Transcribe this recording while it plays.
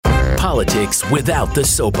politics without the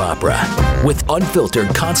soap opera, with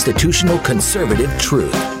unfiltered constitutional conservative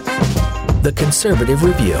truth. The Conservative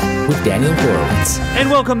Review with Daniel Horowitz.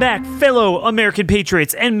 And welcome back, fellow American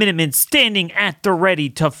patriots and Minutemen standing at the ready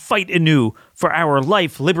to fight anew for our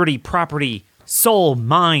life, liberty, property, soul,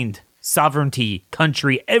 mind, sovereignty,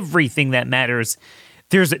 country, everything that matters.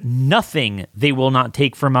 There's nothing they will not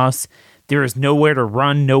take from us. There is nowhere to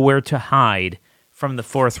run, nowhere to hide from the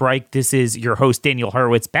Fourth Reich. This is your host, Daniel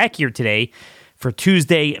Horowitz, back here today for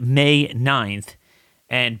Tuesday, May 9th.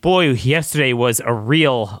 And boy, yesterday was a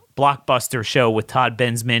real blockbuster show with Todd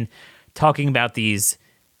Bensman talking about these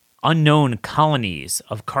unknown colonies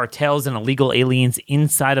of cartels and illegal aliens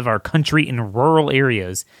inside of our country in rural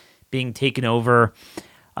areas being taken over.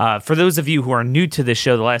 For those of you who are new to the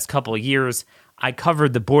show, the last couple of years, I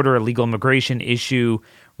covered the border illegal immigration issue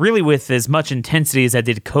really with as much intensity as I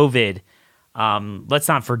did COVID. Let's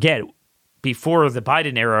not forget, before the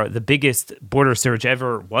Biden era, the biggest border surge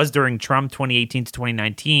ever was during Trump 2018 to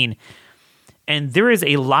 2019. And there is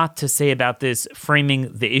a lot to say about this,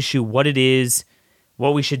 framing the issue, what it is,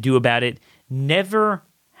 what we should do about it. Never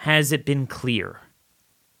has it been clear.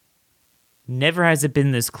 Never has it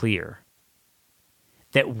been this clear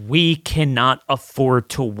that we cannot afford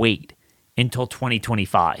to wait until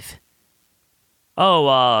 2025.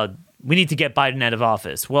 We need to get Biden out of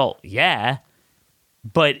office. Well, yeah,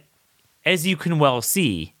 but as you can well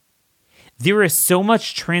see, there is so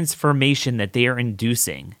much transformation that they are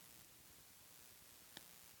inducing.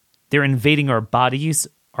 They're invading our bodies,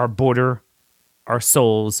 our border, our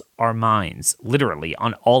souls, our minds, literally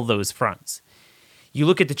on all those fronts. You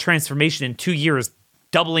look at the transformation in 2 years,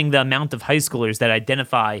 doubling the amount of high schoolers that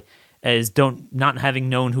identify as not having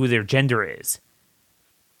known who their gender is.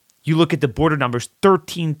 You look at the border numbers,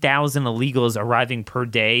 13,000 illegals arriving per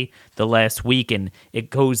day the last week, and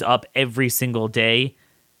it goes up every single day.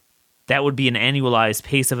 That would be an annualized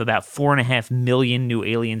pace of about 4.5 million new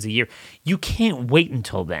aliens a year. You can't wait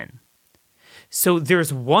until then. So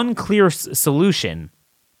there's one clear solution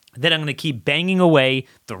that I'm going to keep banging away.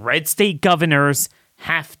 The red state governors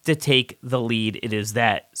have to take the lead. It is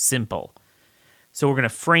that simple. So we're going to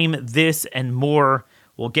frame this and more.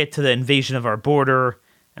 We'll get to the invasion of our border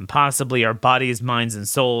and possibly our bodies, minds, and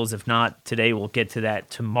souls. If not today, we'll get to that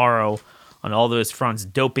tomorrow on all those fronts.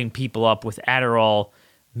 Doping people up with Adderall,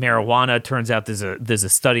 marijuana. Turns out there's a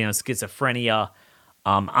study on schizophrenia.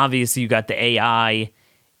 Obviously, you got the AI.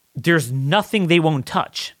 There's nothing they won't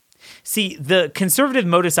touch. See, the conservative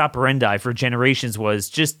modus operandi for generations was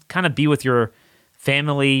just kind of be with your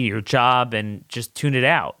family, your job, and just tune it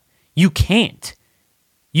out. You can't.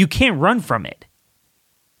 You can't run from it.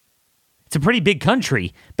 It's a pretty big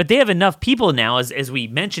country, but they have enough people now, as we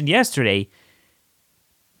mentioned yesterday,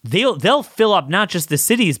 they'll fill up not just the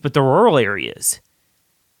cities, but the rural areas.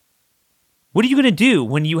 What are you going to do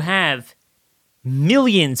when you have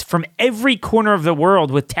millions from every corner of the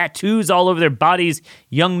world with tattoos all over their bodies,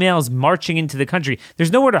 young males marching into the country?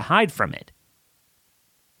 There's nowhere to hide from it.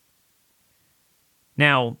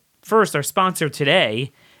 Now, first, our sponsor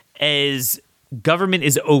today, as government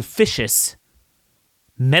is officious,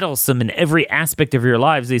 meddlesome in every aspect of your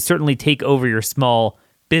lives, they certainly take over your small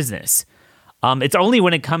business. It's only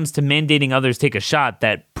when it comes to mandating others take a shot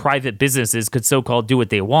that private businesses could so-called do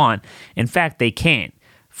what they want. In fact, they can't.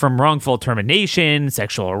 From wrongful termination,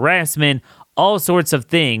 sexual harassment, all sorts of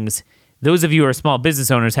things. Those of you who are small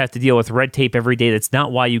business owners have to deal with red tape every day. That's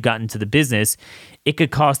not why you got into the business. It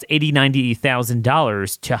could cost $80,000,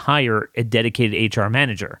 $90,000 to hire a dedicated HR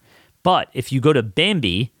manager. But if you go to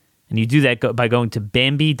Bambi, and you do that by going to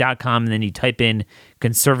Bambi.com, and then you type in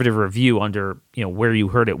Conservative Review under, where you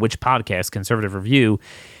heard it, which podcast, Conservative Review,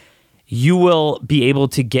 you will be able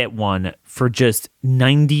to get one for just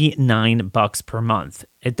 $99 per month.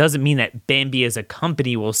 It doesn't mean that Bambi as a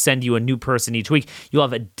company will send you a new person each week. You'll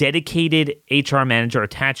have a dedicated HR manager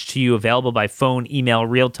attached to you, available by phone, email,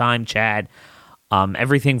 real-time chat,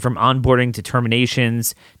 everything from onboarding to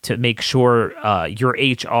terminations to make sure your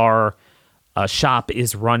HR shop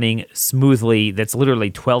is running smoothly. That's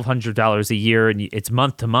literally $1,200 a year, and it's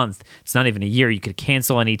month to month. It's not even a year. You could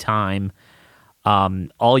cancel anytime.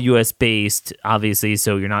 All U.S. based, obviously,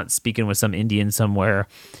 so you're not speaking with some Indian somewhere.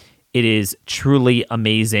 It is truly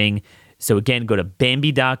amazing. So again, go to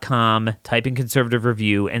Bambi.com, type in Conservative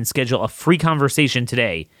Review, and schedule a free conversation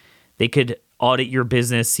today. They could audit your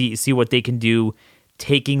business, see what they can do,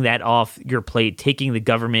 taking that off your plate, taking the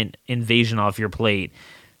government invasion off your plate,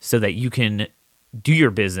 so that you can do your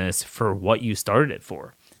business for what you started it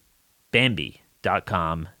for.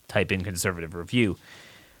 Bambi.com, type in Conservative Review.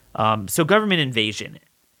 So government invasion.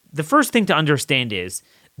 The first thing to understand is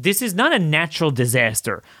this is not a natural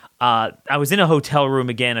disaster. I was in a hotel room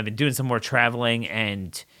again. I've been doing some more traveling,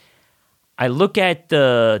 and I look at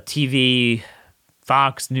the TV,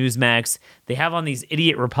 Fox, Newsmax. They have on these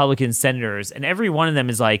idiot Republican senators, and every one of them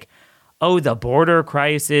is like, oh, the border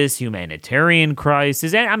crisis, humanitarian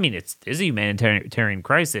crisis. And I mean, it is a humanitarian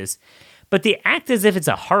crisis, but they act as if it's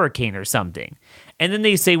a hurricane or something. And then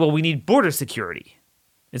they say, well, we need border security.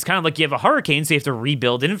 It's kind of like you have a hurricane, so you have to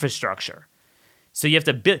rebuild infrastructure. So you have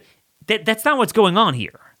to build. That's not what's going on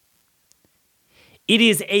here. It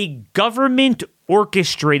is a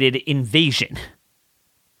government-orchestrated invasion.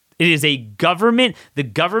 It is a government. The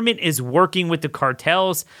government is working with the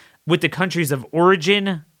cartels, with the countries of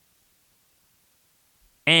origin,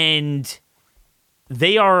 and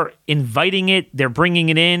they are inviting it. They're bringing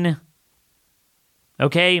it in.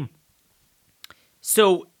 Okay?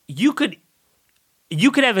 So you could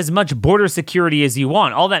have as much border security as you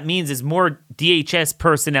want. All that means is more DHS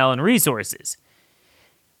personnel and resources.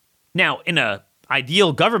 Now, in a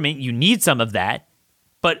ideal government, you need some of that.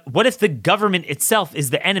 But what if the government itself is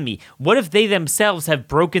the enemy? What if they themselves have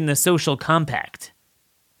broken the social compact?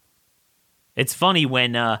 It's funny,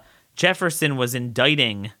 when Jefferson was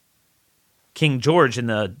indicting King George in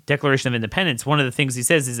the Declaration of Independence, one of the things he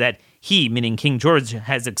says is that he, meaning King George,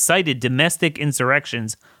 has excited domestic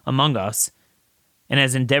insurrections among us and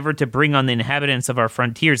has endeavored to bring on the inhabitants of our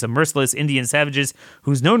frontiers, the merciless Indian savages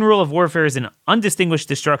whose known rule of warfare is an undistinguished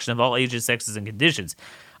destruction of all ages, sexes, and conditions.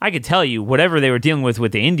 I could tell you, whatever they were dealing with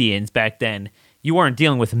the Indians back then, you weren't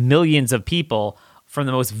dealing with millions of people from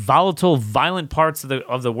the most volatile, violent parts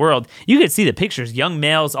of the world. You could see the pictures, young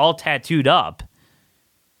males all tattooed up.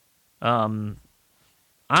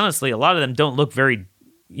 Honestly, a lot of them don't look very,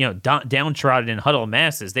 downtrodden and huddled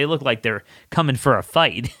masses. They look like they're coming for a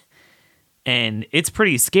fight. And it's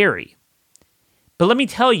pretty scary. But let me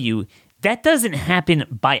tell you, that doesn't happen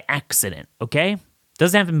by accident, okay?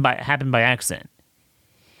 Doesn't happen by accident.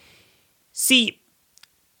 See,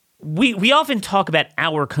 we often talk about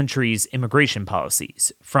our country's immigration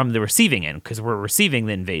policies from the receiving end, because we're receiving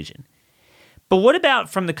the invasion. But what about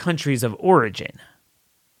from the countries of origin?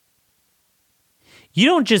 You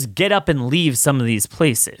don't just get up and leave some of these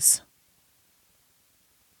places.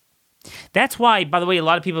 That's why, by the way, a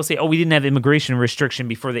lot of people say, oh, we didn't have immigration restriction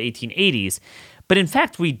before the 1880s. But in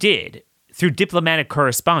fact, we did through diplomatic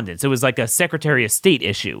correspondence. It was like a Secretary of State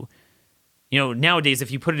issue. Nowadays, if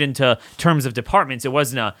you put it into terms of departments, it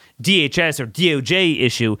wasn't a DHS or DOJ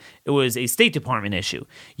issue. It was a State Department issue.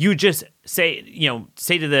 You just say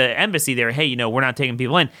to the embassy there, hey, we're not taking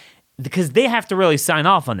people in, because they have to really sign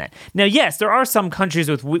off on that. Now, yes, there are some countries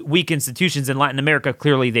with weak institutions in Latin America.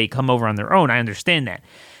 Clearly, they come over on their own. I understand that.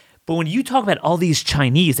 But when you talk about all these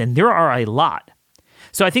Chinese, and there are a lot,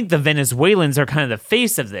 so I think the Venezuelans are kind of the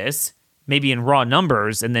face of this, maybe in raw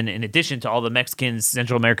numbers, and then in addition to all the Mexicans,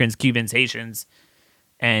 Central Americans, Cubans, Haitians,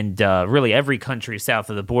 and really every country south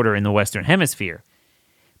of the border in the Western Hemisphere.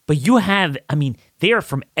 But you have, they are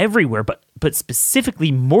from everywhere, but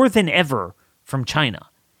specifically more than ever from China.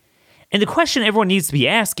 And the question everyone needs to be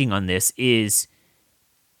asking on this is,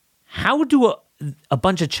 how do a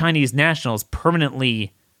bunch of Chinese nationals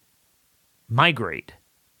permanently migrate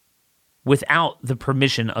without the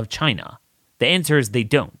permission of China? The answer is they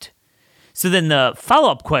don't. So then the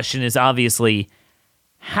follow-up question is obviously,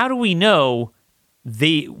 how do we know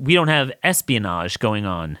we don't have espionage going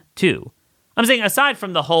on too? I'm saying aside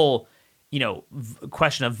from the whole,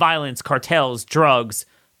 question of violence, cartels, drugs,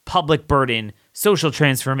 public burden, social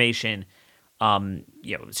transformation,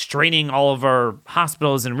 straining all of our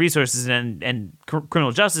hospitals and resources and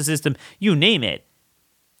criminal justice system, you name it.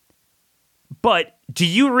 But do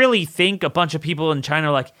you really think a bunch of people in China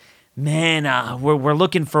are like, man, we're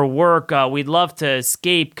looking for work. We'd love to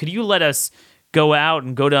escape. Could you let us go out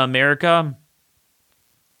and go to America?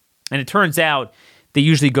 And it turns out they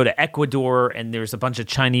usually go to Ecuador, and there's a bunch of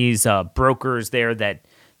Chinese brokers there that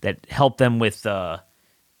help them with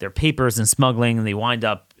their papers and smuggling, and they wind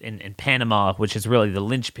up in Panama, which is really the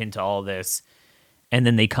linchpin to all this. And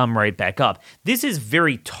then they come right back up. This is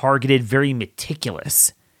very targeted, very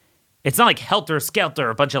meticulous. It's not like helter-skelter,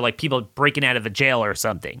 a bunch of people breaking out of a jail or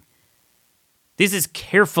something. This is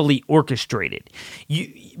carefully orchestrated.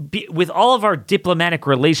 With all of our diplomatic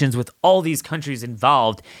relations with all these countries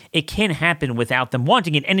involved, it can't happen without them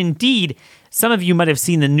wanting it. And indeed, some of you might have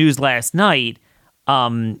seen the news last night.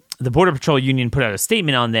 The Border Patrol Union put out a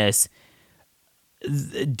statement on this.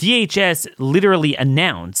 DHS literally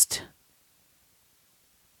announced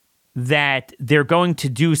that they're going to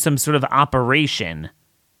do some sort of operation.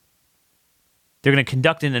 They're going to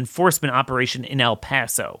conduct an enforcement operation in El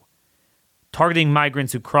Paso, targeting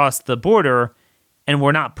migrants who cross the border and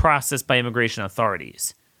were not processed by immigration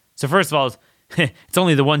authorities. So first of all, it's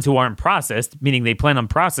only the ones who aren't processed, meaning they plan on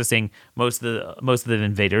processing most of the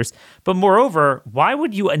invaders. But moreover, why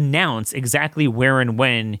would you announce exactly where and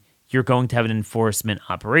when you're going to have an enforcement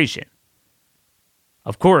operation?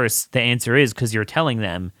 Of course, the answer is because you're telling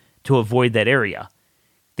them to avoid that area.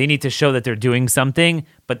 They need to show that they're doing something,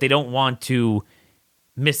 but they don't want to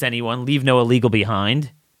miss anyone, leave no illegal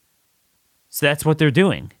behind. So that's what they're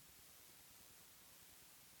doing.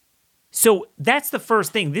 So that's the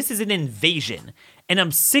first thing. This is an invasion. And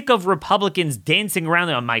I'm sick of Republicans dancing around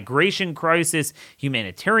a migration crisis,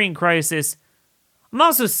 humanitarian crisis. I'm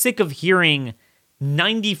also sick of hearing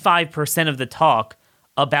 95% of the talk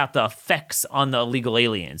about the effects on the illegal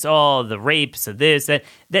aliens. Oh, the rapes, of this, that,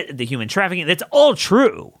 the human trafficking. That's all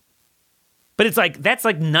true. But it's like, that's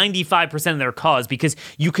like 95% of their cause, because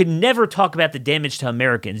you could never talk about the damage to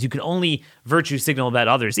Americans. You can only virtue signal about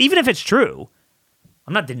others, even if it's true.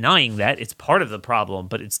 I'm not denying that. It's part of the problem,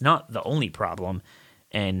 but it's not the only problem.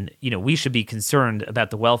 And, we should be concerned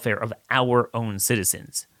about the welfare of our own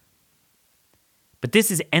citizens. But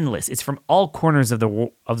this is endless. It's from all corners of the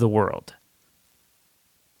world.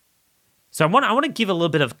 So I want to give a little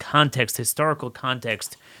bit of context, historical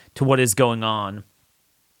context, to what is going on,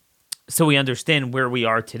 so we understand where we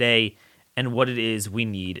are today and what it is we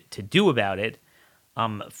need to do about it.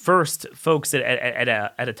 First, folks, at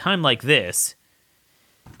a time like this,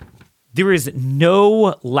 there is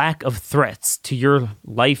no lack of threats to your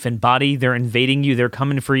life and body. They're invading you. They're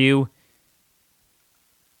coming for you.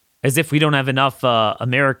 As if we don't have enough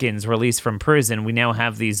Americans released from prison, we now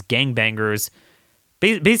have these gangbangers.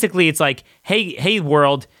 Basically, it's like, hey,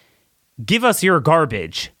 world, give us your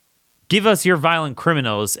garbage. Give us your violent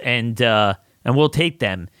criminals, and we'll take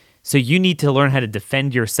them. So you need to learn how to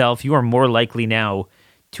defend yourself. You are more likely now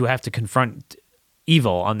to have to confront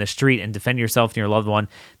evil on the street and defend yourself and your loved one.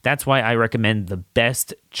 That's why I recommend the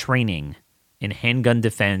best training in handgun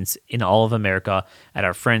defense in all of America at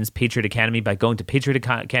our friends Patriot Academy by going to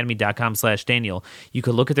patriotacademy.com/Daniel. You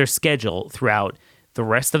could look at their schedule throughout the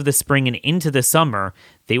rest of the spring and into the summer.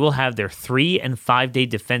 They will have their 3 and 5 day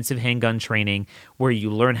defensive handgun training where you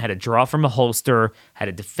learn how to draw from a holster, how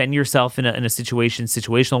to defend yourself in a situation,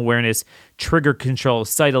 situational awareness, trigger control,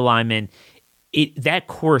 sight alignment. That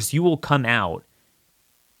course, you will come out.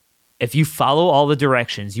 If you follow all the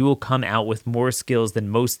directions, you will come out with more skills than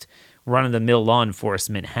most run-of-the-mill law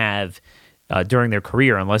enforcement have during their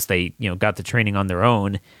career, unless they got the training on their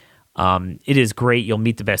own. It is great. You'll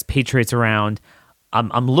meet the best patriots around.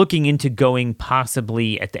 I'm looking into going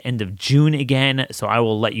possibly at the end of June again, so I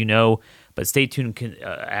will let you know. But stay tuned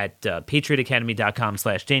at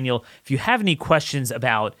patriotacademy.com/Daniel. If you have any questions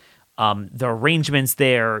about the arrangements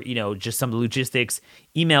there, just some logistics,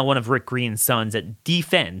 email one of Rick Green's sons at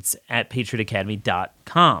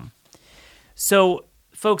defense@patriotacademy.com. So,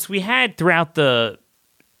 folks, we had throughout the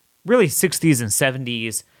really 60s and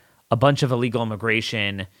 70s a bunch of illegal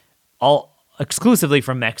immigration, all exclusively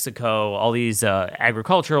from Mexico, all these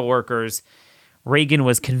agricultural workers. Reagan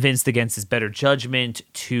was convinced against his better judgment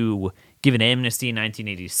to give an amnesty in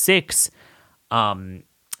 1986.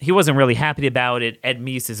 He wasn't really happy about it. Ed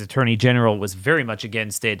Meese, his attorney general, was very much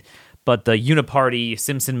against it. But the Uniparty,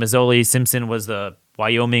 Simpson was the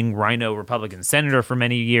Wyoming Rhino Republican senator for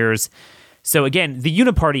many years. So again, the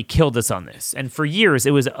Uniparty killed us on this. And for years,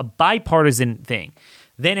 it was a bipartisan thing.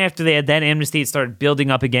 Then after they had that amnesty, it started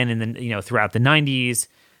building up again throughout the 90s,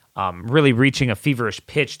 really reaching a feverish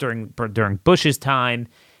pitch during Bush's time.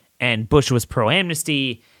 And Bush was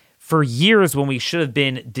pro-amnesty. For years, when we should have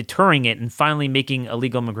been deterring it and finally making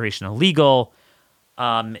illegal immigration illegal,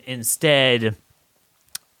 instead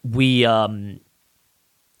we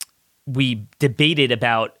debated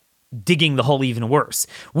about digging the hole even worse.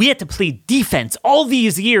 We had to plead defense all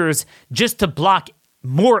these years just to block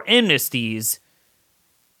more amnesties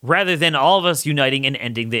rather than all of us uniting and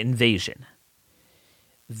ending the invasion.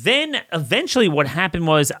 Then eventually what happened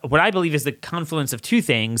was what I believe is the confluence of two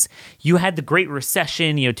things. You had the Great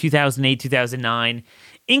Recession, 2008, 2009,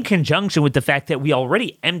 in conjunction with the fact that we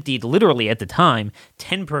already emptied, literally at the time,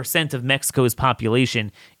 10% of Mexico's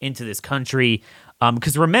population into this country.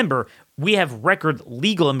 Because remember, we have record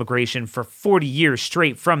legal immigration for 40 years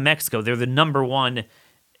straight from Mexico. They're the number one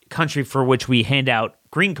country for which we hand out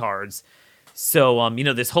green cards. So,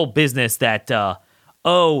 this whole business that,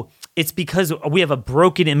 it's because we have a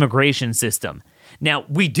broken immigration system. Now,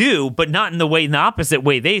 we do, but not in the opposite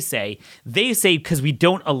way they say. They say because we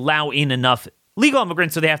don't allow in enough legal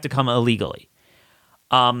immigrants, so they have to come illegally.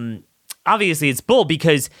 Obviously, it's bull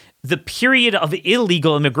because the period of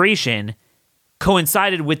illegal immigration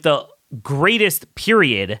coincided with the greatest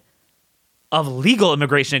period of legal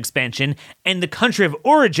immigration expansion, and the country of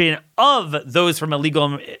origin of those from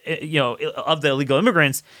illegal, of the illegal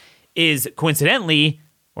immigrants is coincidentally,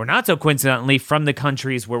 or not so coincidentally, from the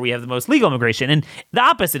countries where we have the most legal immigration. And the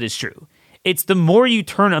opposite is true. It's the more you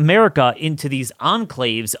turn America into these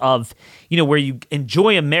enclaves of, where you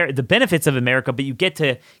enjoy the benefits of America, but you get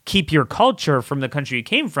to keep your culture from the country you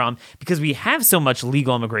came from because we have so much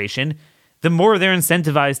legal immigration, the more they're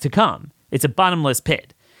incentivized to come. It's a bottomless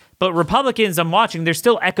pit. But Republicans, I'm watching, they're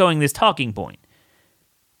still echoing this talking point.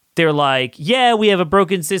 They're like, yeah, we have a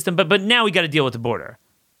broken system, but now we got to deal with the border.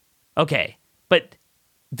 Okay, but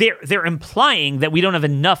they're implying that we don't have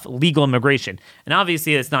enough legal immigration. And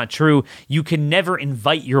obviously that's not true. You can never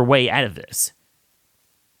invite your way out of this.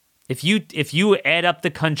 If you add up the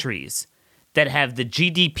countries that have the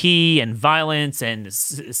GDP and violence and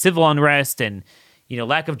civil unrest and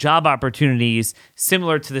lack of job opportunities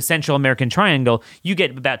similar to the Central American Triangle, you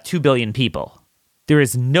get about 2 billion people. There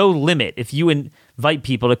is no limit. If you invite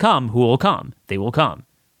people to come, who will come? They will come.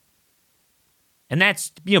 And that's,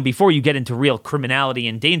 before you get into real criminality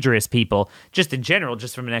and dangerous people, just in general,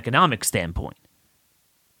 just from an economic standpoint.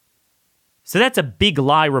 So that's a big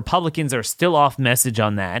lie. Republicans are still off message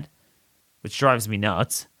on that, which drives me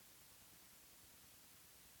nuts.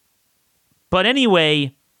 But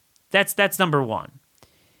anyway, that's number one.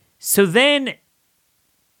 So then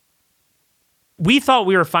we thought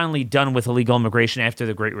we were finally done with illegal immigration after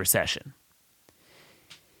the Great Recession.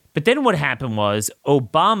 But then what happened was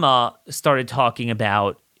Obama started talking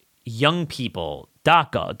about young people,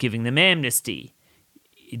 DACA, giving them amnesty,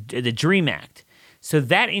 the DREAM Act. So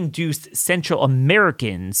that induced Central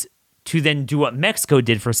Americans to then do what Mexico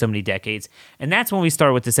did for so many decades. And that's when we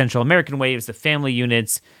started with the Central American way. It was the family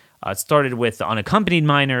units. It started with unaccompanied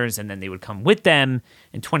minors, and then they would come with them.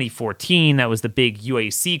 In 2014, that was the big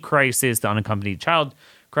UAC crisis, the unaccompanied child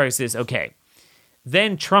crisis. Okay.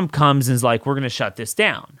 Then Trump comes and is like, we're going to shut this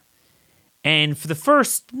down. And for the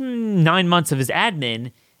first 9 months of his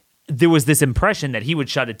admin, there was this impression that he would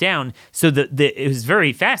shut it down. So it was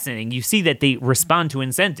very fascinating. You see that they respond to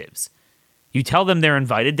incentives. You tell them they're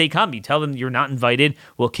invited, they come. You tell them you're not invited,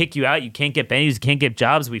 we'll kick you out. You can't get bennies, you can't get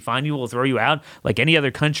jobs. We find you, we'll throw you out. Like any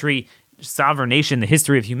other country, sovereign nation in the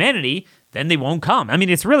history of humanity, then they won't come. I mean,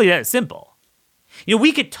 it's really that simple.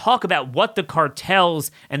 We could talk about what the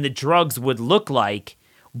cartels and the drugs would look like,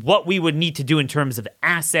 what we would need to do in terms of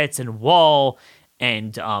assets and wall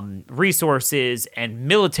and resources and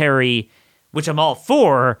military, which I'm all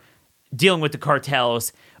for, dealing with the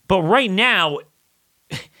cartels. But right now,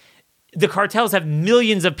 the cartels have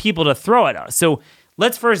millions of people to throw at us. So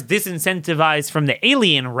let's first disincentivize from the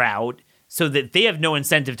alien route so that they have no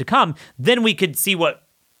incentive to come. Then we could see what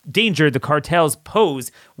danger the cartels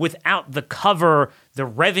pose without the cover, the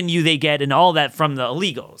revenue they get, and all that from the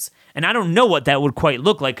illegals. And I don't know what that would quite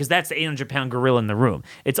look like because that's the 800-pound gorilla in the room.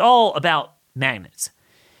 It's all about magnets.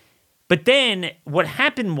 But then what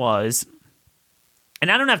happened was,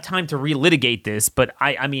 and I don't have time to relitigate this, but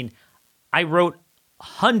I wrote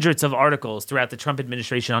hundreds of articles throughout the Trump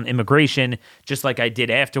administration on immigration, just like I did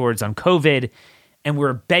afterwards on COVID, and we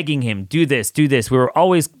were begging him, do this. We were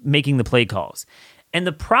always making the play calls. And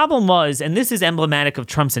the problem was, and this is emblematic of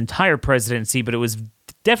Trump's entire presidency, but it was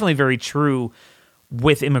definitely very true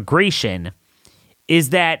with immigration, is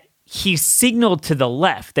that he signaled to the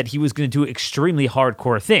left that he was going to do extremely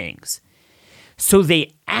hardcore things. So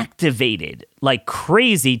they activated like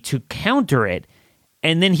crazy to counter it,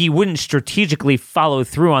 and then he wouldn't strategically follow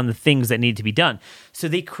through on the things that need to be done. So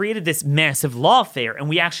they created this massive lawfare, and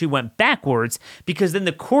we actually went backwards because then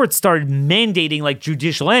the courts started mandating like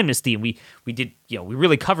judicial amnesty, and we did, we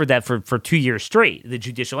really covered that for 2 years straight, the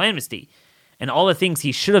judicial amnesty, and all the things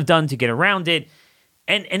he should have done to get around it,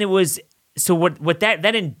 and it was so what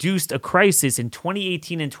that induced a crisis in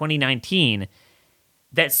 2018 and 2019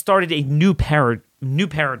 that started a new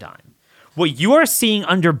paradigm. What you are seeing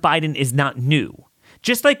under Biden is not new.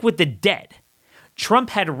 Just like with the debt, Trump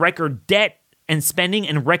had record debt and spending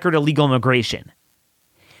and record illegal immigration.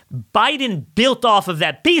 Biden built off of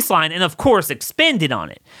that baseline and, of course, expanded on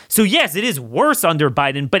it. So, yes, it is worse under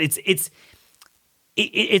Biden, but it's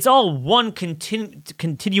all one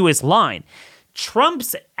continuous line.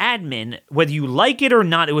 Trump's admin, whether you like it or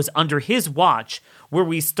not, it was under his watch where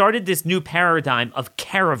we started this new paradigm of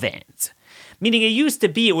caravans. Meaning it used to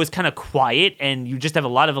be it was kind of quiet and you just have a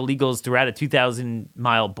lot of illegals throughout a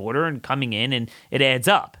 2,000-mile border and coming in and it adds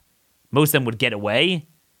up. Most of them would get away.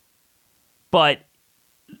 But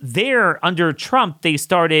there, under Trump, they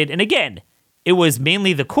started, and again, it was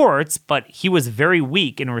mainly the courts, but he was very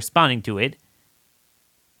weak in responding to it.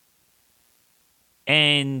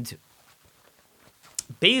 And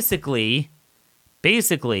basically,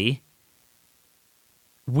 basically,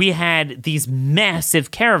 we had these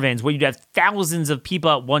massive caravans where you'd have thousands of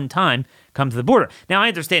people at one time come to the border. Now, I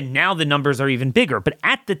understand now the numbers are even bigger, but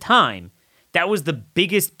at the time, that was the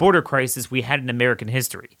biggest border crisis we had in American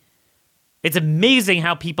history. It's amazing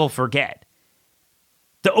how people forget.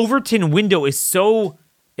 The Overton window is so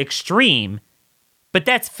extreme, but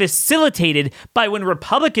that's facilitated by when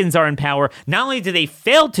Republicans are in power. Not only do they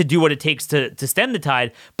fail to do what it takes to stem the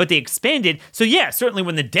tide, but they expand it. So yeah, certainly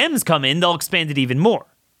when the Dems come in, they'll expand it even more.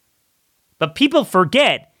 But people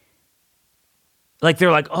forget, like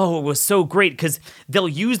they're like, oh, it was so great, because they'll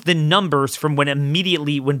use the numbers from when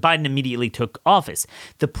Biden immediately took office.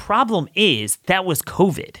 The problem is that was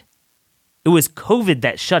COVID. It was COVID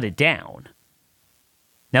that shut it down.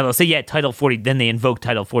 Now they'll say, yeah, Title 40, then they invoke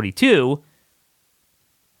Title 42.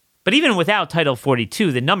 But even without Title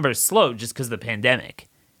 42, the numbers slowed just because of the pandemic.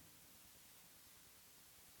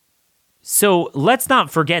 So let's not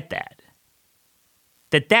forget that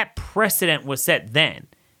precedent was set then.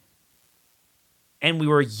 And we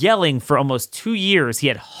were yelling for almost 2 years. He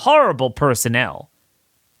had horrible personnel.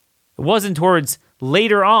 It wasn't towards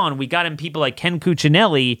later on we got him people like Ken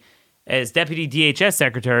Cuccinelli as Deputy DHS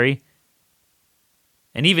Secretary.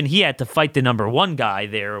 And even he had to fight the number one guy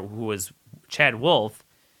there, who was Chad Wolf.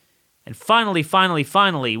 And finally,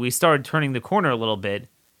 we started turning the corner a little bit.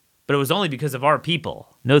 But it was only because of our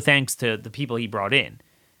people. No thanks to the people he brought in.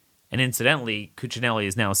 And incidentally, Cuccinelli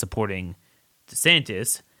is now supporting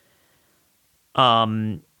DeSantis.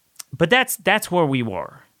 But that's where we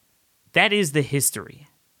were. That is the history.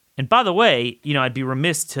 And by the way, I'd be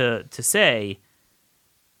remiss to say,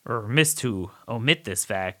 or remiss to omit this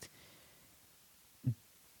fact.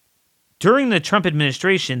 During the Trump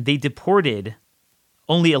administration, they deported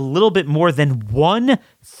only a little bit more than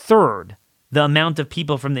 1/3 the amount of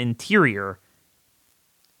people from the interior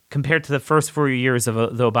compared to the first 4 years of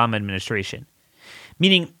the Obama administration.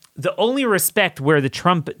 Meaning, the only respect where the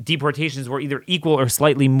Trump deportations were either equal or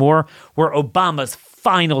slightly more were Obama's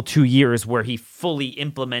final 2 years, where he fully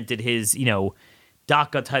implemented his,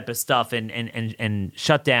 DACA type of stuff and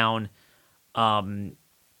shut down. I'm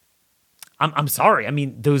sorry. I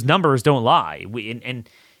mean, those numbers don't lie.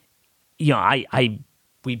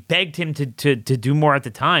 We begged him to do more at the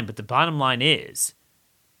time, but the bottom line is,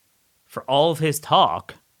 for all of his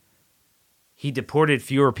talk, he deported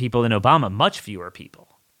fewer people than Obama, much fewer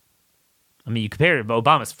people. I mean, you compare it to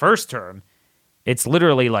Obama's first term, it's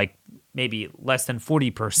literally like maybe less than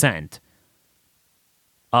 40%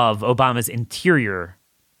 of Obama's interior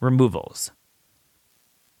removals.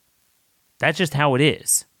 That's just how it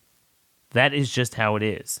is. That is just how it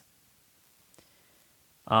is.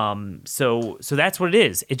 So that's what it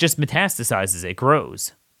is. It just metastasizes. It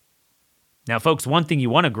grows. Now, folks, one thing you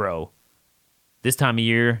want to grow this time of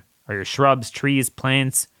year are your shrubs, trees,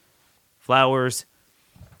 plants, flowers.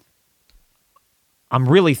 I'm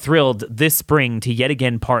really thrilled this spring to yet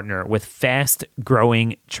again partner with Fast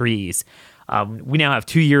Growing Trees. We now have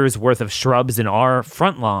 2 years worth of shrubs in our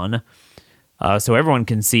front lawn. So everyone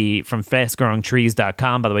can see from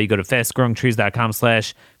fastgrowingtrees.com. By the way, you go to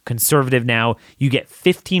fastgrowingtrees.com/conservative now. You get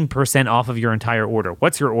 15% off of your entire order.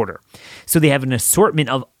 What's your order? So they have an assortment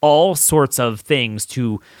of all sorts of things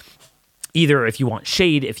to either, if you want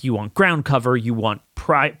shade, if you want ground cover, you want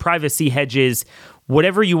privacy hedges,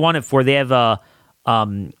 whatever you want it for. They have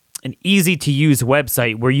an easy-to-use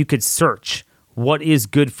website where you could search what is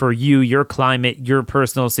good for you, your climate, your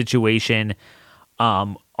personal situation.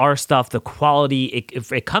 Our stuff, the quality,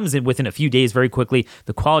 it comes in within a few days very quickly.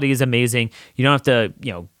 The quality is amazing. You don't have to,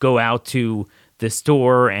 go out to the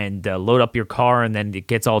store and load up your car, and then it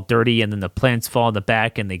gets all dirty, and then the plants fall in the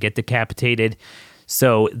back, and they get decapitated.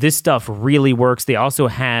 So this stuff really works. They also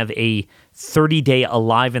have a 30-day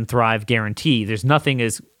Alive and Thrive guarantee. There's nothing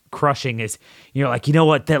as crushing as, like, you know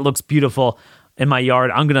what, that looks beautiful in my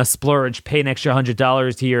yard. I'm going to splurge, pay an extra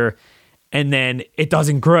 $100 here, and then it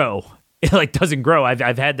doesn't grow. It doesn't grow. I've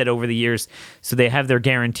had that over the years. So they have their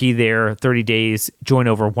guarantee there, 30 days. Join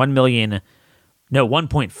over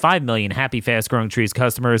 1.5 million happy Fast Growing Trees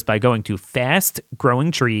customers by going to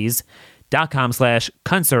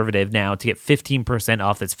fastgrowingtrees.com/conservative now to get 15%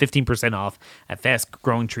 off. That's 15% off at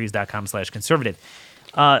fastgrowingtrees.com/conservative.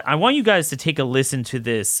 I want you guys to take a listen to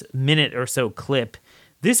this minute or so clip.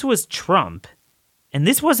 This was Trump, and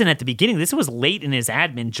this wasn't at the beginning. This was late in his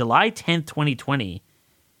admin, July 10th, 2020.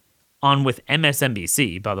 On with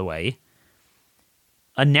MSNBC, by the way,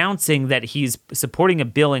 announcing that he's supporting a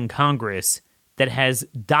bill in Congress that has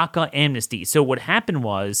DACA amnesty. So what happened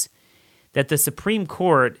was that the Supreme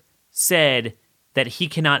Court said that he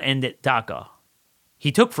cannot end DACA.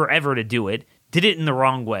 He took forever to do it, did it in the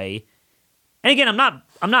wrong way, And again,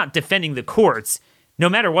 I'm not defending the courts. No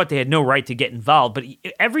matter what, they had no right to get involved, but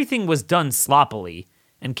everything was done sloppily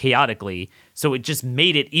and chaotically, so it just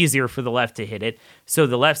made it easier for the left to hit it. So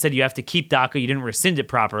the left said you have to keep DACA, you didn't rescind it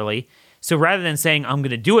properly. So rather than saying, I'm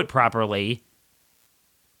going to do it properly,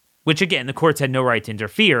 which again, the courts had no right to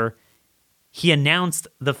interfere, he announced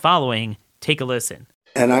the following. Take a listen.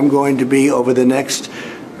 And I'm going to be, over the next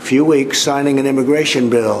few weeks, signing an immigration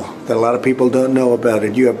bill that a lot of people don't know about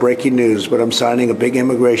it. You have breaking news, but I'm signing a big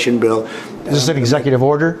immigration bill. Is this an executive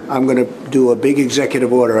order? I'm going to do a big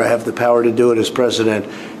executive order. I have the power to do it as president,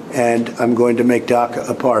 and I'm going to make DACA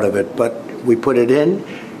a part of it. But we put it in,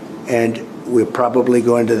 and we're probably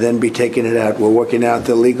going to then be taking it out. We're working out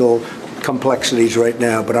the legal complexities right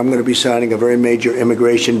now, but I'm going to be signing a very major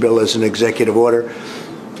immigration bill as an executive order,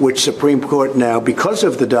 which Supreme Court now, because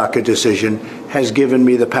of the DACA decision, has given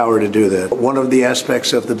me the power to do that. One of the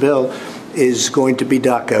aspects of the bill is going to be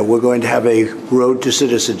DACA. We're going to have a road to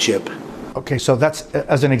citizenship. Okay, so that's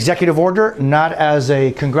as an executive order, not as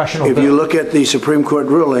a congressional bill. If you look at the Supreme Court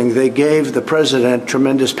ruling, they gave the president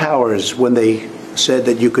tremendous powers when they said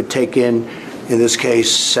that you could take in this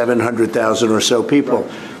case, 700,000 or so people.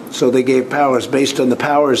 Right. So they gave powers. Based on the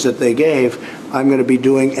powers that they gave, I'm going to be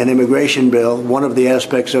doing an immigration bill. One of the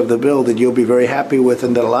aspects of the bill that you'll be very happy with,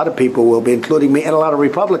 and that a lot of people will be, including me and a lot of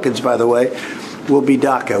Republicans, by the way, will be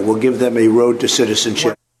DACA. We'll give them a road to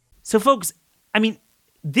citizenship. So, folks, I mean,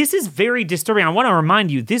 this is very disturbing. I want to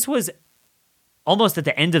remind you, this was almost at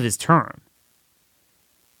the end of his term.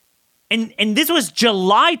 And this was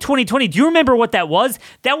July 2020. Do you remember what that was?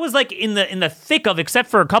 That was like in the thick of, except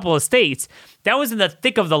for a couple of states, that was in the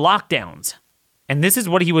thick of the lockdowns. And this is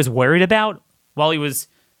what he was worried about while he was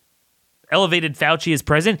elevated Fauci as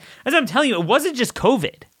president. As I'm telling you, it wasn't just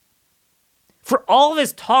COVID. For all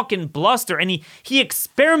this talk and bluster, and he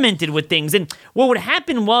experimented with things. And what would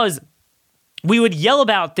happen was we would yell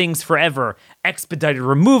about things forever. Expedited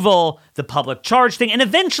removal, the public charge thing, and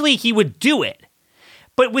eventually he would do it.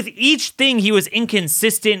 But with each thing, he was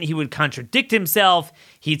inconsistent. He would contradict himself.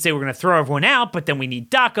 He'd say, we're going to throw everyone out, but then we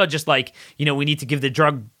need DACA, just like, we need to give the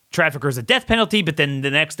drug traffickers a death penalty, but then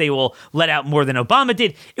the next day we'll let out more than Obama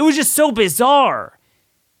did. It was just so bizarre.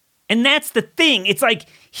 And that's the thing. It's like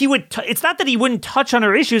it's not that he wouldn't touch on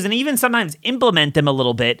our issues and even sometimes implement them a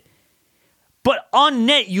little bit. But on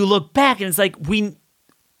net, you look back and it's like we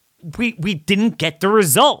didn't get the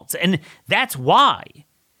results. And that's why.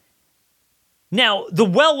 Now, the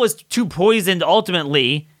well was too poisoned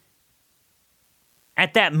ultimately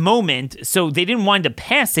at that moment, so they didn't wind up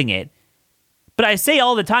passing it. But I say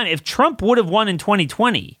all the time, if Trump would have won in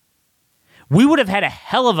 2020, we would have had a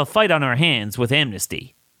hell of a fight on our hands with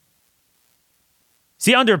amnesty.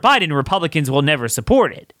 See, under Biden, Republicans will never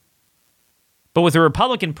support it. But with a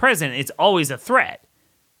Republican president, it's always a threat.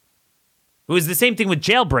 It was the same thing with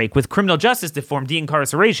jailbreak, with criminal justice reform,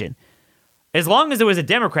 de-incarceration. As long as there was a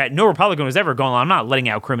Democrat, no Republican was ever going, I'm not letting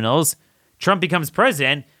out criminals. Trump becomes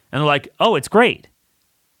president, and they're like, oh, it's great.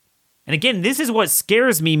 And again, this is what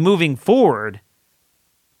scares me moving forward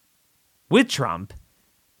with Trump,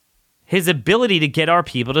 his ability to get our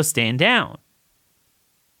people to stand down.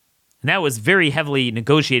 And that was very heavily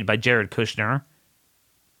negotiated by Jared Kushner,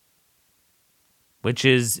 which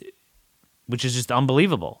is just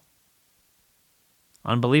unbelievable.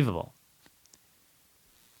 Unbelievable.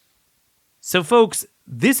 So, folks,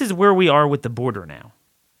 this is where we are with the border now.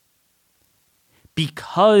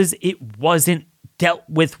 Because it wasn't dealt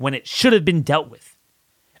with when it should have been dealt with.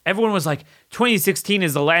 Everyone was like, 2016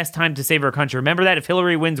 is the last time to save our country. Remember that? If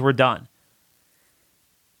Hillary wins, we're done.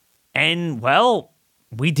 And, well,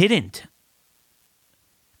 we didn't.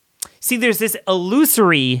 See, there's this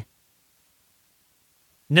illusory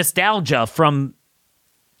nostalgia from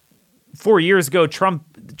 4 years ago,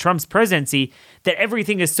 Trump's presidency, that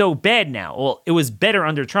everything is so bad now. Well, it was better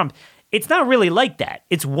under Trump. It's not really like that.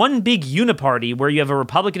 It's one big uniparty where you have a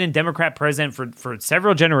Republican and Democrat president for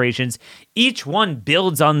several generations. Each one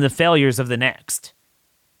builds on the failures of the next.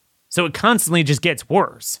 So it constantly just gets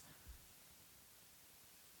worse.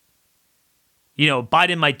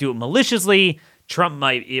 Biden might do it maliciously.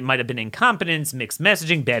 It might have been incompetence, mixed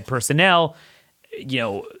messaging, bad personnel,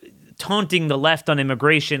 taunting the left on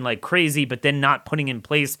immigration like crazy, but then not putting in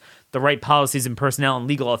place the right policies and personnel and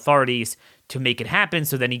legal authorities to make it happen.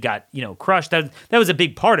 So then he got, crushed. That was a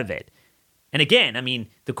big part of it. And again, I mean,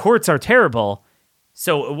 the courts are terrible.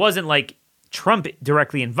 So it wasn't like Trump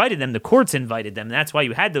directly invited them. The courts invited them. That's why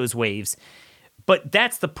you had those waves. But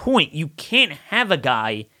that's the point. You can't have a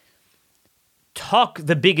guy talk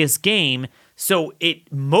the biggest game so it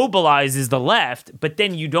mobilizes the left, but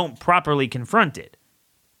then you don't properly confront it.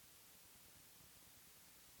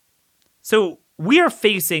 So we are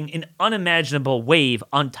facing an unimaginable wave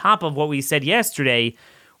on top of what we said yesterday,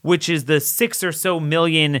 which is the 6 or so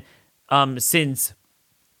million since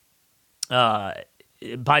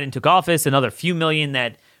Biden took office, another few million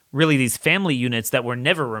that really these family units that were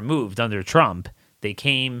never removed under Trump. They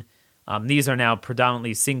came, these are now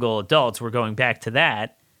predominantly single adults. We're going back to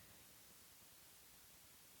that.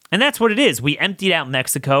 And that's what it is. We emptied out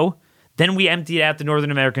Mexico. Then we emptied out the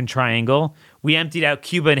Northern American Triangle. We emptied out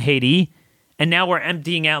Cuba and Haiti. And now we're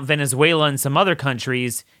emptying out Venezuela and some other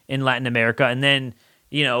countries in Latin America. And then,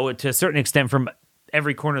 you know, to a certain extent from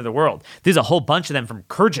every corner of the world. There's a whole bunch of them from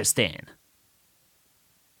Kyrgyzstan.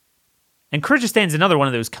 And Kyrgyzstan's another one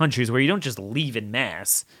of those countries where you don't just leave en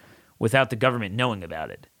masse without the government knowing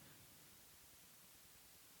about it.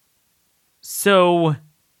 So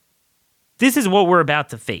this is what we're about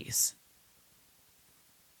to face.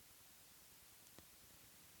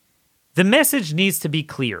 The message needs to be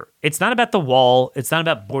clear. It's not about the wall. It's not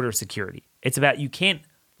about border security. It's about you can't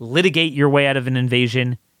litigate your way out of an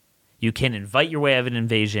invasion. You can't invite your way out of an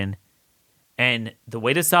invasion. And the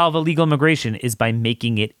way to solve illegal immigration is by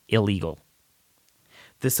making it illegal.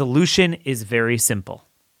 The solution is very simple.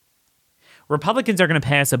 Republicans are going to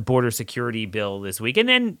pass a border security bill this week. And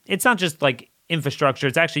then it's not just like infrastructure.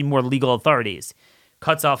 It's actually more legal authorities.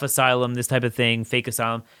 Cuts off asylum, this type of thing, fake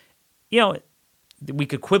asylum. You know, we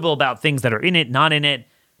could quibble about things that are in it, not in it,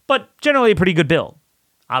 but generally a pretty good bill.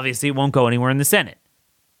 Obviously, it won't go anywhere in the Senate.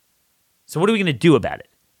 So what are we going to do about it?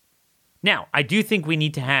 Now, I do think we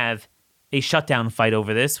need to have a shutdown fight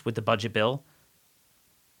over this with the budget bill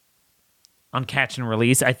on catch and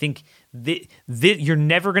release. I think you're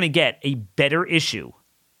never going to get a better issue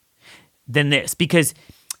than this, because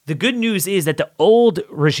the good news is that the old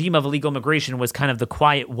regime of illegal immigration was kind of the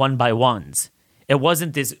quiet one-by-ones. It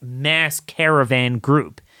wasn't this mass caravan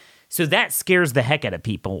group. So that scares the heck out of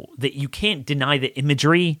people, that you can't deny the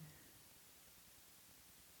imagery.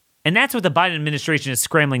 And that's what the Biden administration is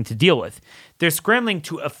scrambling to deal with. They're scrambling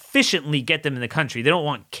to efficiently get them in the country. They don't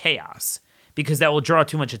want chaos because that will draw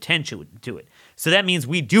too much attention to it. So that means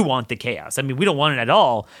we do want the chaos. I mean, we don't want it at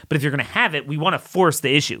all, but if you're going to have it, we want to force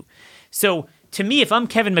the issue. So to me, if I'm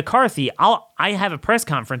Kevin McCarthy, I have a press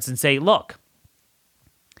conference and say, look,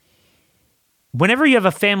 whenever you have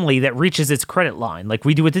a family that reaches its credit line, like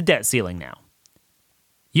we do with the debt ceiling now,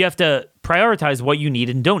 you have to prioritize what you need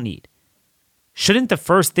and don't need. Shouldn't the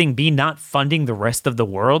first thing be not funding the rest of the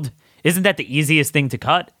world? Isn't that the easiest thing to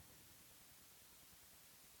cut?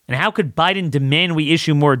 And how could Biden demand we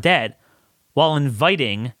issue more debt while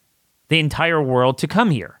inviting the entire world to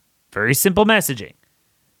come here? Very simple messaging.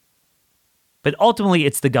 But ultimately,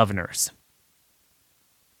 it's the governors.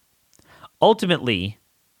 Ultimately,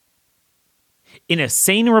 in a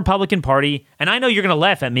sane Republican Party, and I know you're going to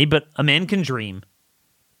laugh at me, but a man can dream,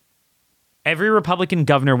 every Republican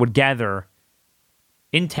governor would gather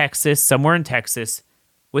in Texas, somewhere in Texas,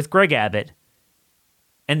 with Greg Abbott,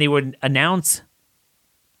 and they would announce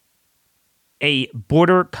a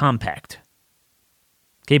border compact.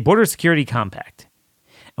 Okay, border security compact.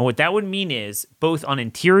 And what that would mean is, both on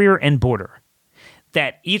interior and border,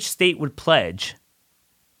 that each state would pledge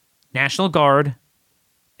National Guard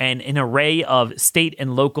and an array of state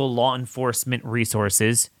and local law enforcement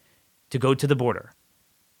resources to go to the border.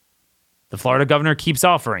 The Florida governor keeps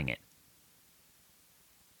offering it.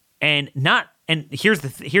 And here's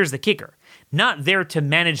the kicker. Not there to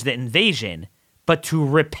manage the invasion, but to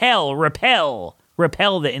repel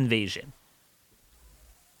the invasion.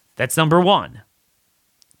 That's number one.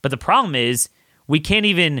 But the problem is, we can't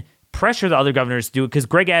even pressure the other governors to do it because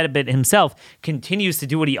Greg Abbott himself continues to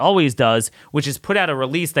do what he always does, which is put out a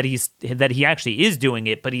release that he actually is doing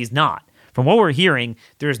it, but he's not. From what we're hearing,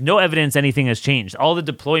 there's no evidence anything has changed. All the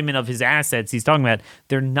deployment of his assets he's talking about,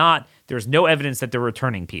 there's no evidence that they're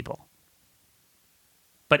returning people.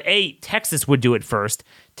 But Texas would do it first.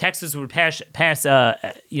 Texas would pass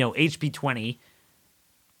HB 20,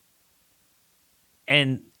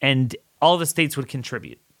 and all the states would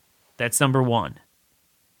contribute. That's number one.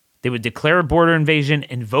 They would declare a border invasion,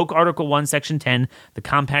 invoke Article 1, Section 10, the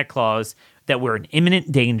Compact Clause, that we're in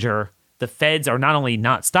imminent danger. The feds are not only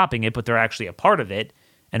not stopping it, but they're actually a part of it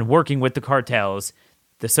and working with the cartels.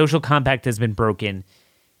 The social compact has been broken.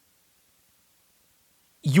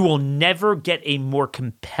 You will never get a more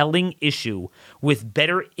compelling issue with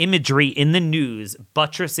better imagery in the news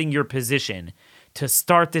buttressing your position to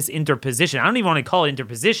start this interposition. I don't even want to call it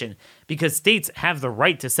interposition because states have the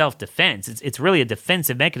right to self-defense. It's really a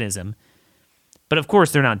defensive mechanism. But of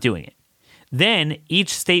course, they're not doing it. Then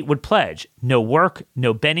each state would pledge no work,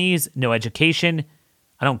 no bennies, no education.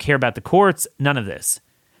 I don't care about the courts, none of this.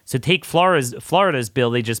 So take Florida's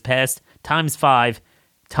bill they just passed times 5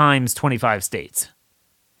 times 25 states.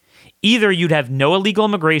 Either you'd have no illegal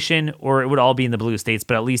immigration or it would all be in the blue states,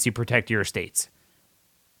 but at least you protect your states.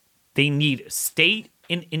 They need state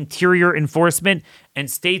and interior enforcement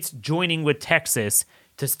and states joining with Texas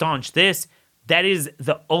to staunch this. That is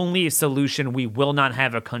the only solution. We will not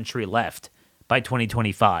have a country left by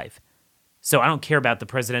 2025. So I don't care about the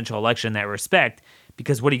presidential election in that respect,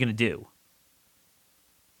 because what are you going to do?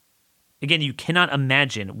 Again, you cannot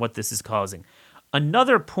imagine what this is causing.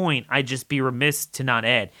 Another point I'd just be remiss to not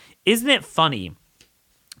add. Isn't it funny?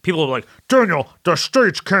 People are like, Daniel, the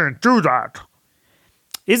states can't do that.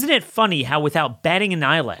 Isn't it funny how without batting an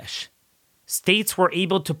eyelash, states were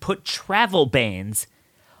able to put travel bans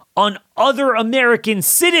on other American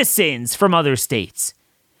citizens from other states?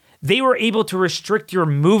 They were able to restrict your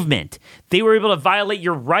movement. They were able to violate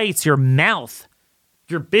your rights, your mouth,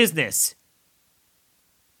 your business.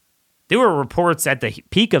 There were reports at the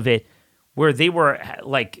peak of it where they were,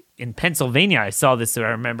 like in Pennsylvania, I saw this, I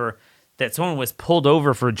remember, that someone was pulled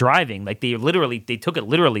over for driving. Like they took it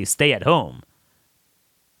literally, stay at home.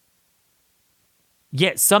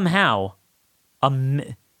 Yet somehow,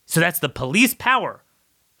 so that's the police power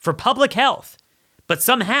for public health. But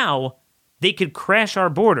somehow they could crash our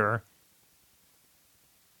border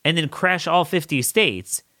and then crash all 50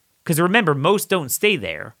 states. Because remember, most don't stay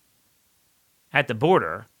there at the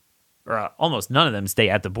border, or almost none of them stay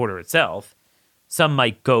at the border itself. Some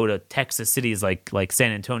might go to Texas cities like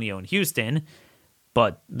San Antonio and Houston,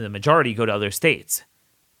 but the majority go to other states.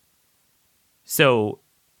 So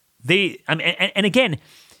and again,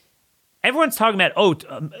 everyone's talking about,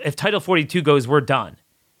 if Title 42 goes, we're done.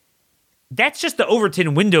 That's just the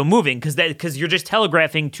Overton window moving, because you're just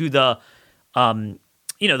telegraphing to the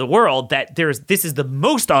the world that this is the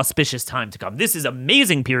most auspicious time to come. This is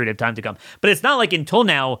amazing period of time to come. But it's not like until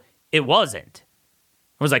now it wasn't.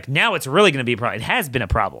 It was like, now it's really going to be a problem. It has been a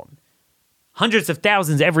problem. Hundreds of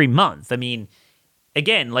thousands every month. I mean,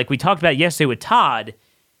 again, like we talked about yesterday with Todd,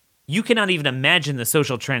 you cannot even imagine the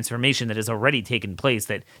social transformation that has already taken place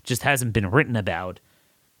that just hasn't been written about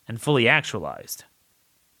and fully actualized.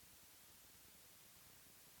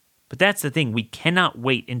 But that's the thing. We cannot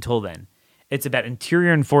wait until then. It's about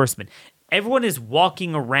interior enforcement. Everyone is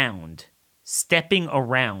walking around, stepping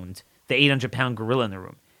around the 800-pound gorilla in the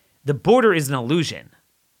room. The border is an illusion.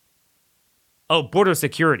 Oh, border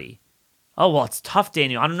security. Oh, well, it's tough,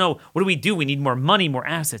 Daniel. I don't know. What do? We need more money, more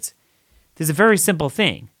assets. There's a very simple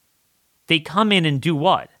thing. They come in and do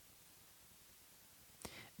what?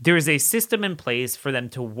 There is a system in place for them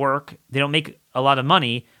to work. They don't make a lot of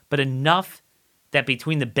money, but enough that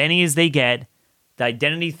between the bennies they get, the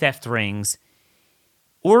identity theft rings,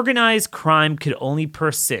 organized crime could only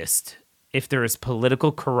persist if there is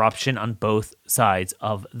political corruption on both sides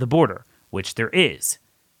of the border, which there is.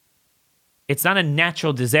 It's not a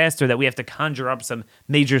natural disaster that we have to conjure up some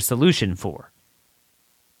major solution for.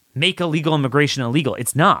 Make illegal immigration illegal.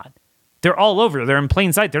 It's not. They're all over. They're in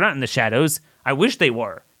plain sight. They're not in the shadows. I wish they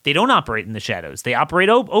were. They don't operate in the shadows. They operate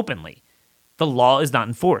openly. The law is not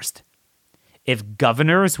enforced. If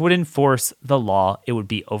governors would enforce the law, it would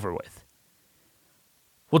be over with.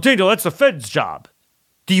 Well, Daniel, that's the Fed's job.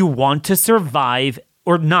 Do you want to survive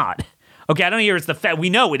or not? Okay, I don't hear it's the Fed.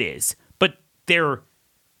 We know it is. But they're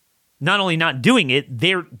not only not doing it,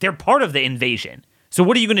 they're part of the invasion. So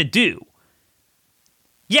what are you going to do?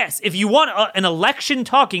 Yes, if you want an election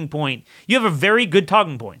talking point, you have a very good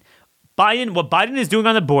talking point. What Biden is doing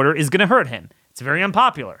on the border is going to hurt him. It's very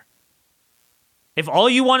unpopular. If all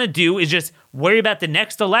you want to do is just worry about the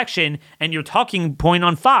next election and your talking point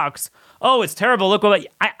on Fox, oh, it's terrible, look what...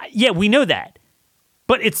 Yeah, we know that.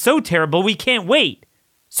 But it's so terrible, we can't wait.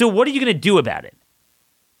 So what are you going to do about it?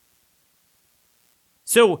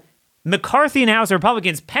 So McCarthy and House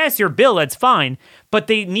Republicans pass your bill, that's fine, but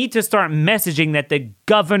they need to start messaging that the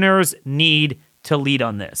governors need to lead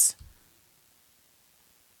on this.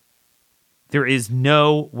 There is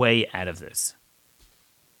no way out of this.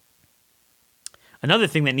 Another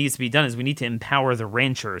thing that needs to be done is we need to empower the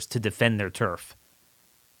ranchers to defend their turf.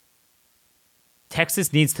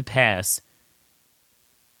 Texas needs to pass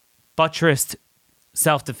buttressed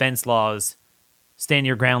self-defense laws, stand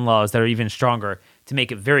your ground laws that are even stronger to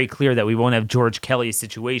make it very clear that we won't have George Kelly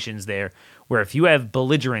situations there where if you have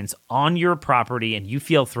belligerents on your property and you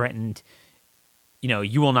feel threatened,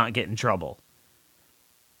 you will not get in trouble.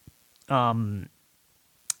 Then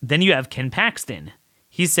you have Ken Paxton.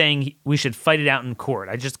 He's saying we should fight it out in court.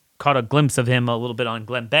 I just caught a glimpse of him a little bit on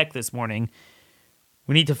Glenn Beck this morning.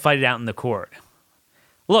 We need to fight it out in the court.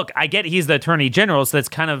 Look, I get he's the attorney general, so that's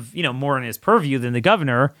kind of, more in his purview than the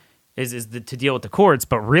governor. to deal with the courts.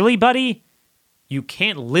 But really, buddy, you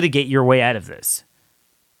can't litigate your way out of this.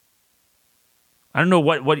 I don't know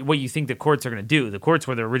what you think the courts are going to do. The courts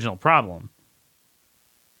were the original problem.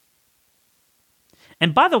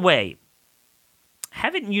 And by the way,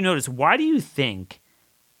 haven't you noticed, why do you think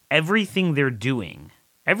everything they're doing,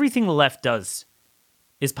 everything the left does,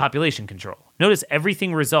 is population control? Notice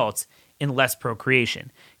everything results in less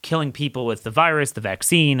procreation, killing people with the virus, the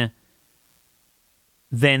vaccine,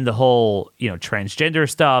 then the whole, transgender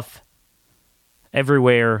stuff,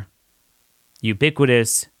 everywhere,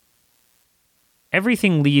 ubiquitous.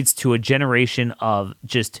 Everything leads to a generation of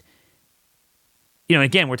just,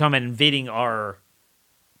 again, we're talking about invading our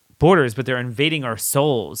borders, but they're invading our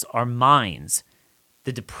souls, our minds,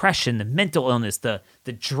 the depression, the mental illness, the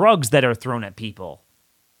drugs that are thrown at people,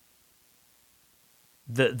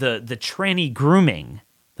 the tranny grooming,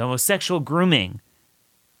 the homosexual grooming.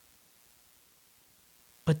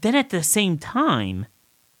 But then at the same time,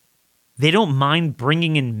 they don't mind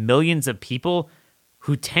bringing in millions of people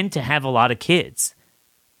who tend to have a lot of kids.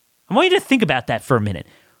 I want you to think about that for a minute.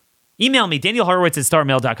 Email me,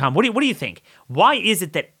 DanielHorowitz@starmail.com. What do you think? Why is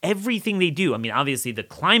it that everything they do, obviously the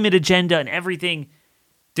climate agenda and everything,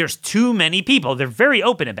 there's too many people. They're very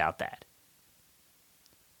open about that.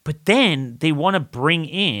 But then they want to bring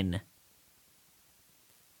in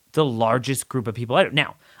the largest group of people ever.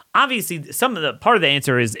 Now, obviously, part of the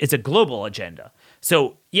answer is it's a global agenda.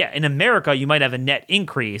 So, yeah, in America, you might have a net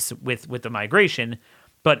increase with the migration,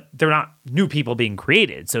 but they're not new people being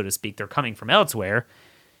created, so to speak. They're coming from elsewhere.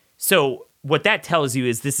 So what that tells you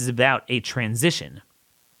is this is about a transition,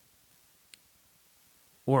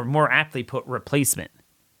 or more aptly put, replacement.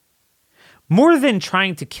 More than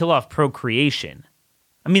trying to kill off procreation.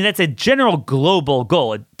 That's a general global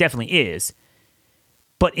goal. It definitely is.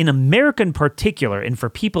 But in America in particular, and for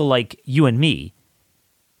people like you and me,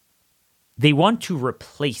 they want to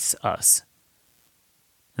replace us.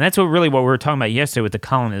 And that's what we were talking about yesterday with the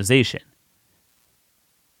colonization.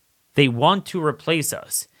 They want to replace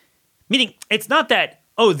us. Meaning, it's not that,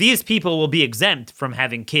 these people will be exempt from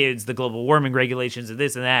having kids, the global warming regulations, and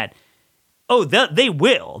this and that. They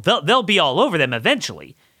will. They'll be all over them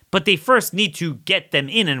eventually. But they first need to get them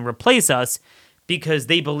in and replace us because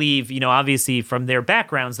they believe, obviously from their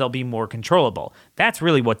backgrounds, they'll be more controllable. That's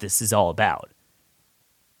really what this is all about.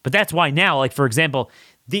 But that's why now, like, for example,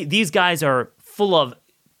 these guys are full of...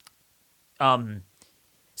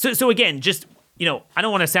 So again, just, I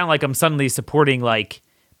don't want to sound like I'm suddenly supporting, like,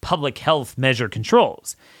 public health measure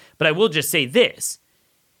controls. But I will just say this.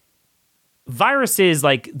 Viruses,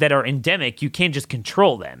 like, that are endemic, you can't just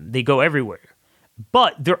control them. They go everywhere.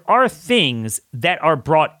 But there are things that are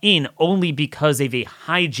brought in only because of a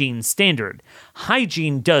hygiene standard.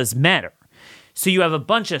 Hygiene does matter. So you have a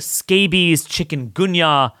bunch of scabies,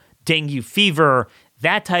 chikungunya, dengue fever,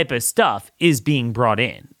 that type of stuff is being brought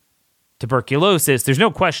in. Tuberculosis, there's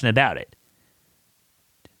no question about it.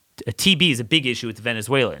 TB is a big issue with the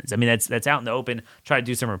Venezuelans. That's out in the open. Try to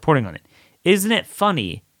do some reporting on it. Isn't it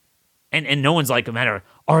funny? And no one's like, no matter,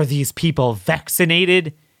 are these people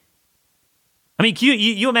vaccinated? Can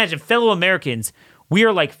you imagine, fellow Americans, we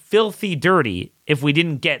are like filthy dirty if we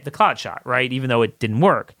didn't get the clot shot, right? Even though it didn't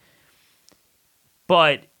work.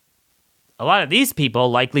 But a lot of these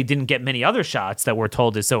people likely didn't get many other shots that we're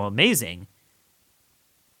told is so amazing.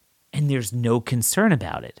 And there's no concern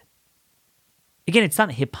about it. Again, it's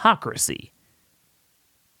not hypocrisy.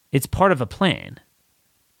 It's part of a plan.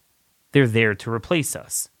 They're there to replace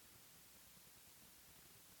us.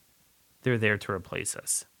 They're there to replace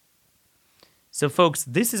us. So, folks,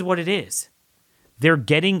 this is what it is. They're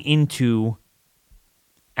getting into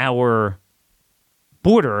our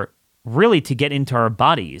border really to get into our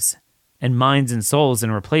bodies and minds and souls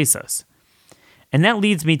and replace us. And that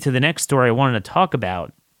leads me to the next story I wanted to talk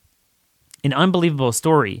about. An unbelievable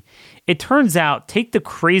story. It turns out, take the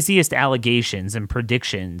craziest allegations and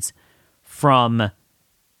predictions from,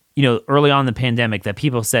 early on in the pandemic that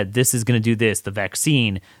people said this is going to do this, the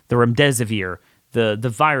vaccine, the remdesivir, the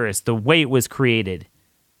virus, the way it was created,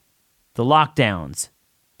 the lockdowns,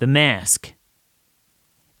 the mask.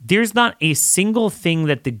 There's not a single thing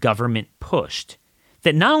that the government pushed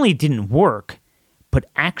that not only didn't work, but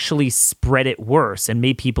actually spread it worse and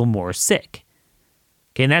made people more sick.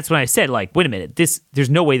 Okay, and that's when I said, like, wait a minute, there's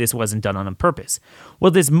no way this wasn't done on purpose.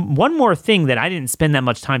 Well, there's one more thing that I didn't spend that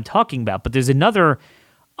much time talking about, but there's another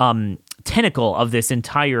tentacle of this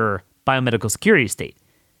entire biomedical security state.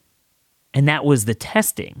 And that was the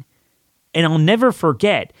testing. And I'll never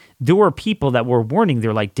forget, there were people that were warning,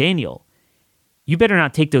 they're like, Daniel, you better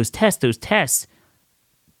not take those tests. Those tests,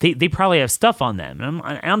 they probably have stuff on them. And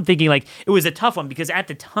I'm thinking like it was a tough one because at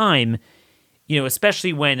the time,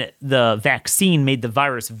 especially when the vaccine made the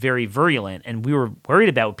virus very virulent and we were worried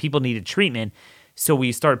about people needed treatment. So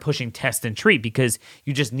we started pushing test and treat because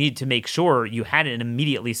you just need to make sure you had it and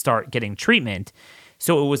immediately start getting treatment.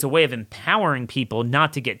 So it was a way of empowering people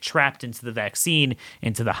not to get trapped into the vaccine,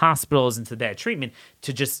 into the hospitals, into bad treatment,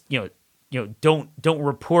 to just, don't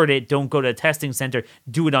report it, don't go to a testing center,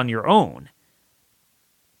 do it on your own.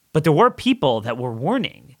 But there were people that were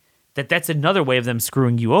warning that that's another way of them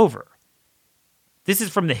screwing you over. This is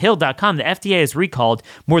from thehill.com. The FDA has recalled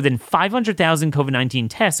more than 500,000 COVID-19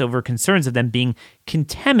 tests over concerns of them being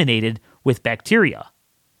contaminated with bacteria.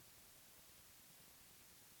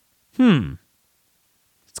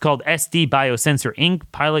 It's called SD Biosensor Inc.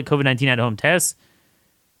 Pilot COVID-19 at-home tests,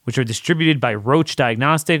 which are distributed by Roche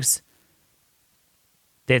Diagnostics.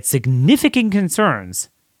 They had significant concerns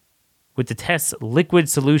with the test's liquid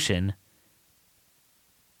solution.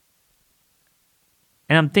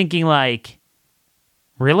 And I'm thinking like,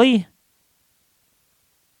 really?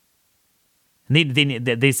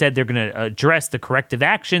 They said they're going to address the corrective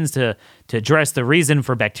actions to address the reason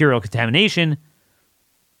for bacterial contamination.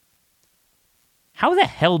 How the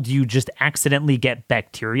hell do you just accidentally get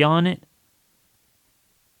bacteria on it?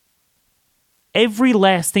 Every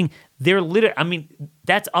last thing,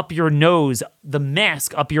 that's up your nose. The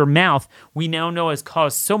mask up your mouth, we now know has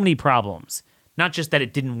caused so many problems. Not just that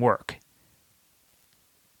it didn't work.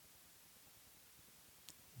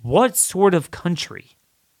 What sort of country,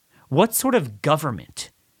 what sort of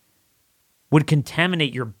government would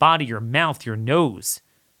contaminate your body, your mouth, your nose,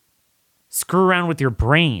 screw around with your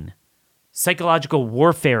brain, psychological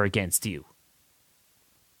warfare against you,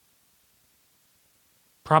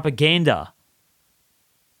 propaganda,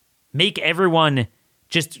 make everyone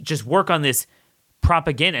just work on this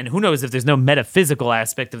propaganda, and who knows if there's no metaphysical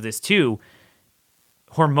aspect of this too,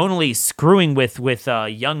 hormonally screwing with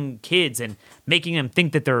young kids and making them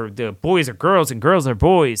think that the boys are girls and girls are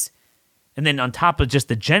boys. And then on top of just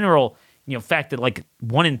the general, fact that like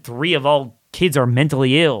 1 in 3 of all kids are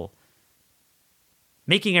mentally ill.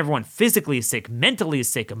 Making everyone physically sick, mentally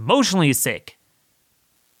sick, emotionally sick.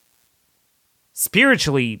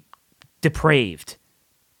 Spiritually depraved.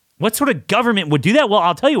 What sort of government would do that? Well,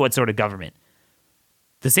 I'll tell you what sort of government.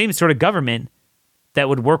 The same sort of government that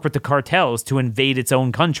would work with the cartels to invade its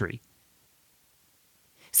own country.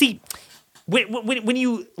 See, when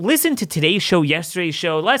you listen to today's show, yesterday's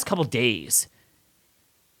show, the last couple days,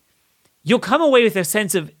 you'll come away with a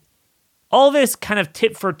sense of all this kind of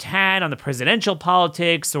tit for tat on the presidential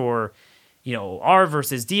politics or, R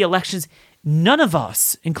versus D elections. None of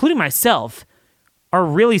us, including myself, are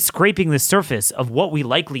really scraping the surface of what we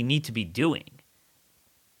likely need to be doing.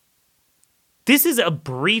 This is a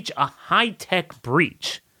breach, a high-tech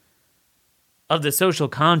breach of the social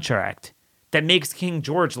contract that makes King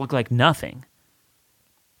George look like nothing.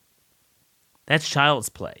 That's child's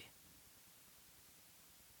play.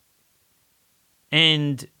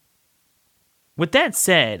 And with that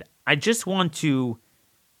said, I just want to,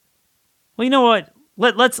 well, you know what?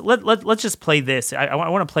 Let's just play this. I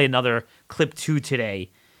want to play another clip too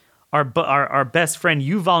today. Our best friend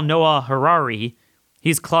Yuval Noah Harari,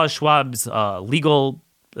 he's Klaus Schwab's legal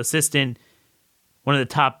assistant, one of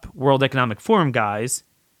the top World Economic Forum guys.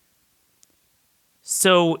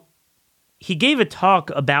 So he gave a talk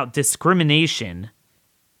about discrimination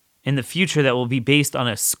in the future that will be based on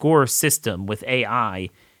a score system with AI.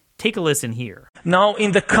 Take a listen here. Now,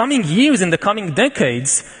 in the coming years, in the coming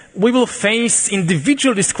decades, we will face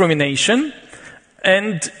individual discrimination,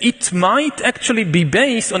 and it might actually be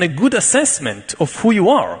based on a good assessment of who you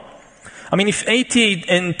are. I mean, if AT&T,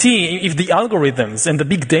 if the algorithms and the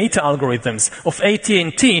big data algorithms of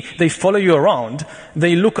AT&T, they follow you around,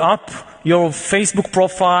 they look up your Facebook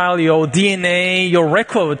profile, your DNA, your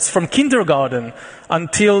records from kindergarten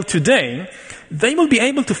until today, they will be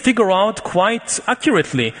able to figure out quite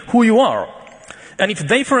accurately who you are. And if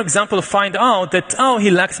they, for example, find out that, he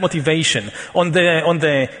lacks motivation on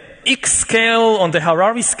the X scale, on the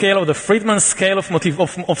Harari scale, or the Friedman scale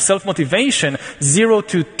of self-motivation, 0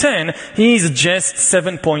 to 10, he is just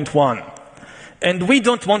 7.1. And we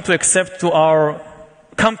don't want to accept to our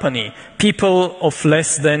company people of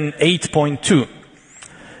less than 8.2.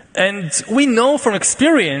 And we know from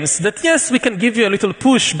experience that, yes, we can give you a little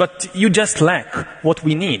push, but you just lack what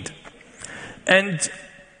we need. And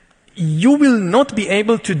you will not be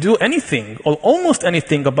able to do anything, or almost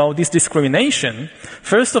anything, about this discrimination.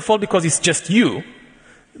 First of all, because it's just you.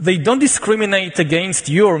 They don't discriminate against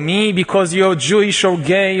you or me because you're Jewish or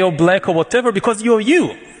gay or black or whatever, because you're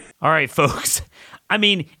you. All right, folks. I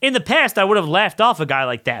mean, in the past, I would have laughed off a guy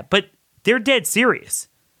like that, but they're dead serious.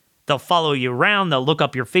 They'll follow you around. They'll look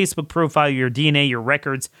up your Facebook profile, your DNA, your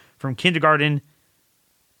records from kindergarten,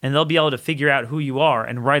 and they'll be able to figure out who you are.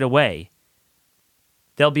 And right away,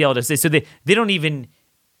 they'll be able to say, so they don't even,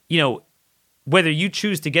 whether you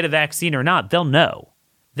choose to get a vaccine or not, they'll know.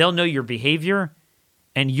 They'll know your behavior,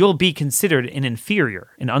 and you'll be considered an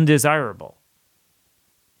inferior, an undesirable.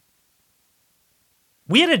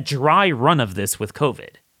 We had a dry run of this with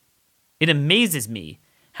COVID. It amazes me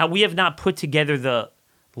how we have not put together the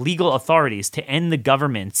legal authorities to end the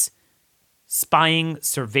government's spying,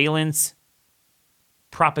 surveillance,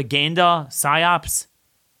 propaganda, psyops.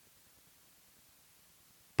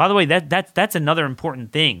 By the way, that's another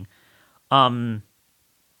important thing. There's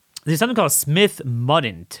something called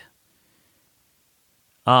Smith-Mudant.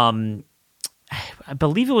 I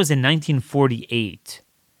believe it was in 1948.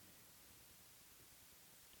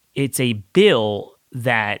 It's a bill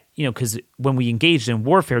that, because when we engaged in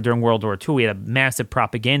warfare during World War II, we had a massive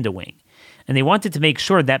propaganda wing. And they wanted to make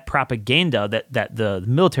sure that propaganda, that the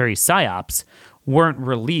military psyops, weren't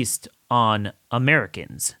released on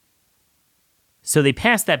Americans. So they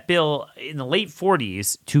passed that bill in the late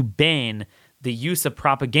 40s to ban the use of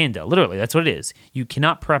propaganda. Literally, that's what it is. You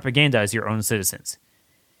cannot propagandize your own citizens.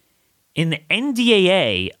 In the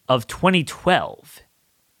NDAA of 2012,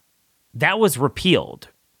 that was repealed.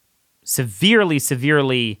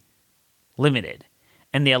 Severely limited.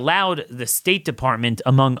 And they allowed the State Department,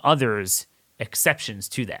 among others, exceptions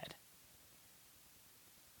to that.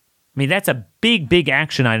 I mean, that's a big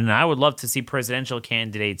action item, and I would love to see presidential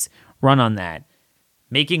candidates run on that,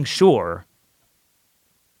 making sure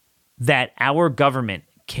that our government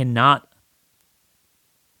cannot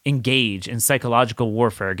engage in psychological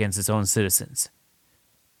warfare against its own citizens.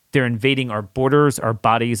 They're invading our borders, our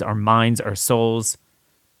bodies, our minds, our souls.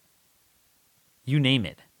 You name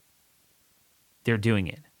it. They're doing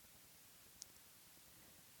it.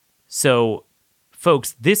 So,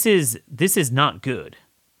 folks, this is not good.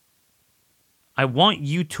 I want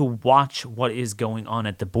you to watch what is going on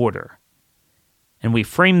at the border. And we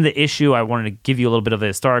framed the issue. I wanted to give you a little bit of a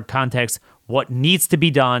historic context, what needs to be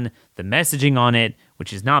done, the messaging on it,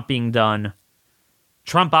 which is not being done.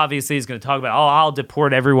 Trump obviously is going to talk about, I'll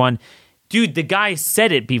deport everyone. Dude, the guy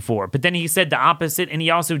said it before, but then he said the opposite, and he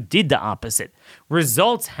also did the opposite.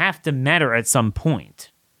 Results have to matter at some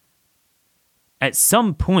point. At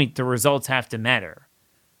some point, the results have to matter.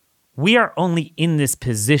 We are only in this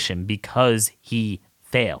position because he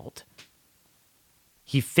failed.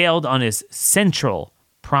 He failed on his central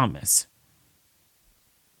promise.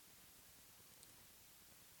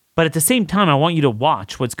 But at the same time, I want you to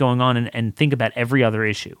watch what's going on and think about every other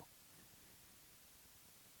issue.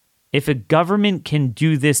 If a government can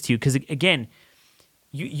do this to you, because again,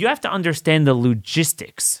 you have to understand the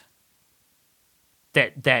logistics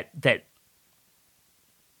that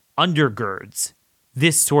undergirds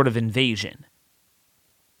this sort of invasion.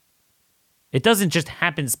 It doesn't just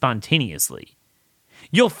happen spontaneously.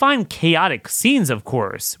 You'll find chaotic scenes, of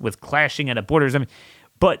course, with clashing at the borders.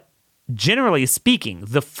 But generally speaking,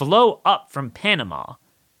 the flow up from Panama,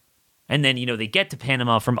 and then, they get to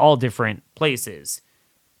Panama from all different places.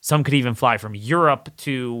 Some could even fly from Europe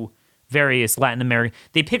to various Latin America.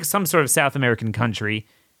 They pick some sort of South American country,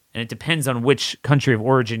 and it depends on which country of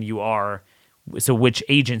origin you are, so which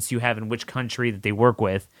agents you have in which country that they work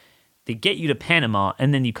with. They get you to Panama,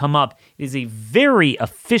 and then you come up. It is a very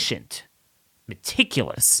efficient,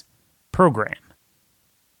 meticulous program.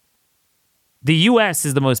 The U.S.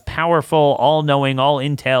 is the most powerful, all-knowing,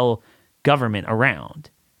 all-intel government around.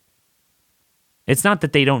 It's not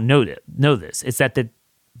that they don't know this. It's that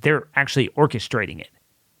they're actually orchestrating it.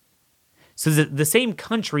 So the same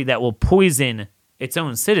country that will poison its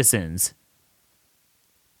own citizens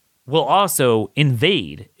will also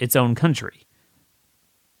invade its own country.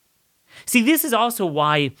 See, this is also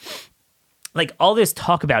why, all this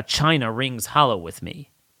talk about China rings hollow with me.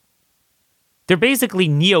 They're basically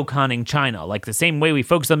neoconning China, the same way we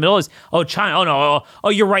focus on the Middle East. Oh, China,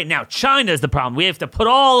 you're right now. China's the problem. We have to put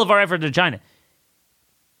all of our effort into China.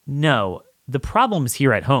 No, the problem's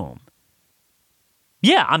here at home.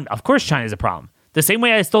 Yeah, of course China's a problem. The same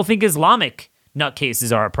way I still think Islamic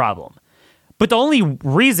nutcases are a problem. But the only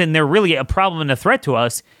reason they're really a problem and a threat to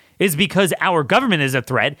us is because our government is a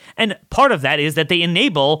threat, and part of that is that they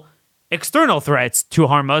enable external threats to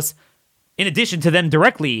harm us, in addition to them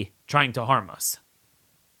directly trying to harm us.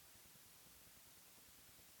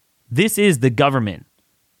 This is the government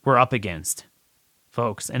we're up against,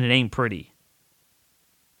 folks, and it ain't pretty.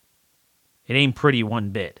 It ain't pretty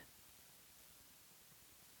one bit.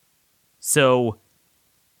 So,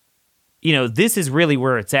 this is really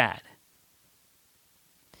where it's at.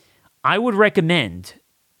 I would recommend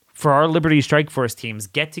for our Liberty Strike Force teams,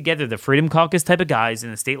 get together the Freedom Caucus type of guys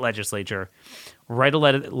in the state legislature, write a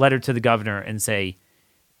letter to the governor and say,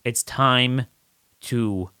 it's time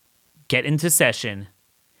to get into session.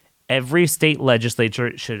 Every state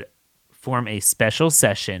legislature should form a special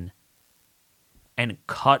session and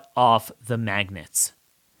cut off the magnets.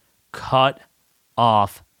 Cut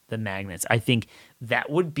off the magnets. I think that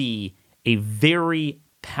would be a very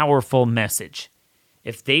powerful message.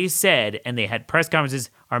 If they said, and they had press conferences,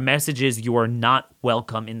 our message is you are not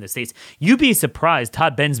welcome in the States. You'd be surprised,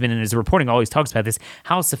 Todd Bensman in his reporting always talks about this,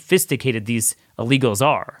 how sophisticated these illegals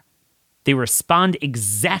are. They respond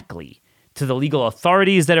exactly to the legal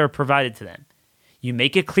authorities that are provided to them. You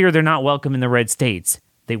make it clear they're not welcome in the red states,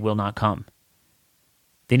 they will not come.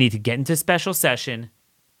 They need to get into special session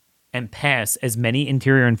and pass as many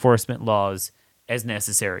interior enforcement laws as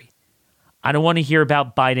necessary. I don't want to hear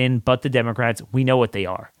about Biden, but the Democrats, we know what they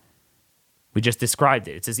are. We just described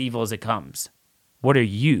it. It's as evil as it comes. What are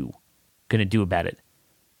you going to do about it?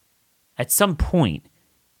 At some point,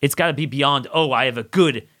 it's got to be beyond, I have a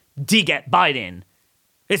good dig at Biden.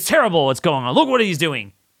 It's terrible what's going on. Look what he's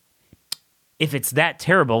doing. If it's that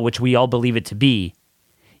terrible, which we all believe it to be,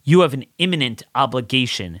 you have an imminent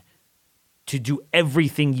obligation to do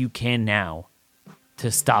everything you can now to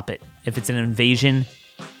stop it. If it's an invasion,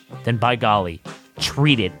 then by golly,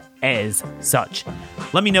 treat it as such.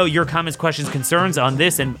 Let me know your comments, questions, concerns on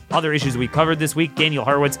this and other issues we covered this week. Daniel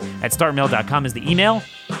Horowitz at startmail.com is the email.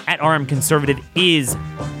 At rmconservative is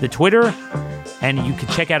the Twitter. And you can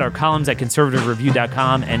check out our columns at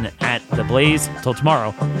conservativereview.com and at The Blaze. Till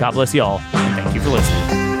tomorrow, God bless you all, and thank you for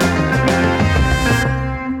listening.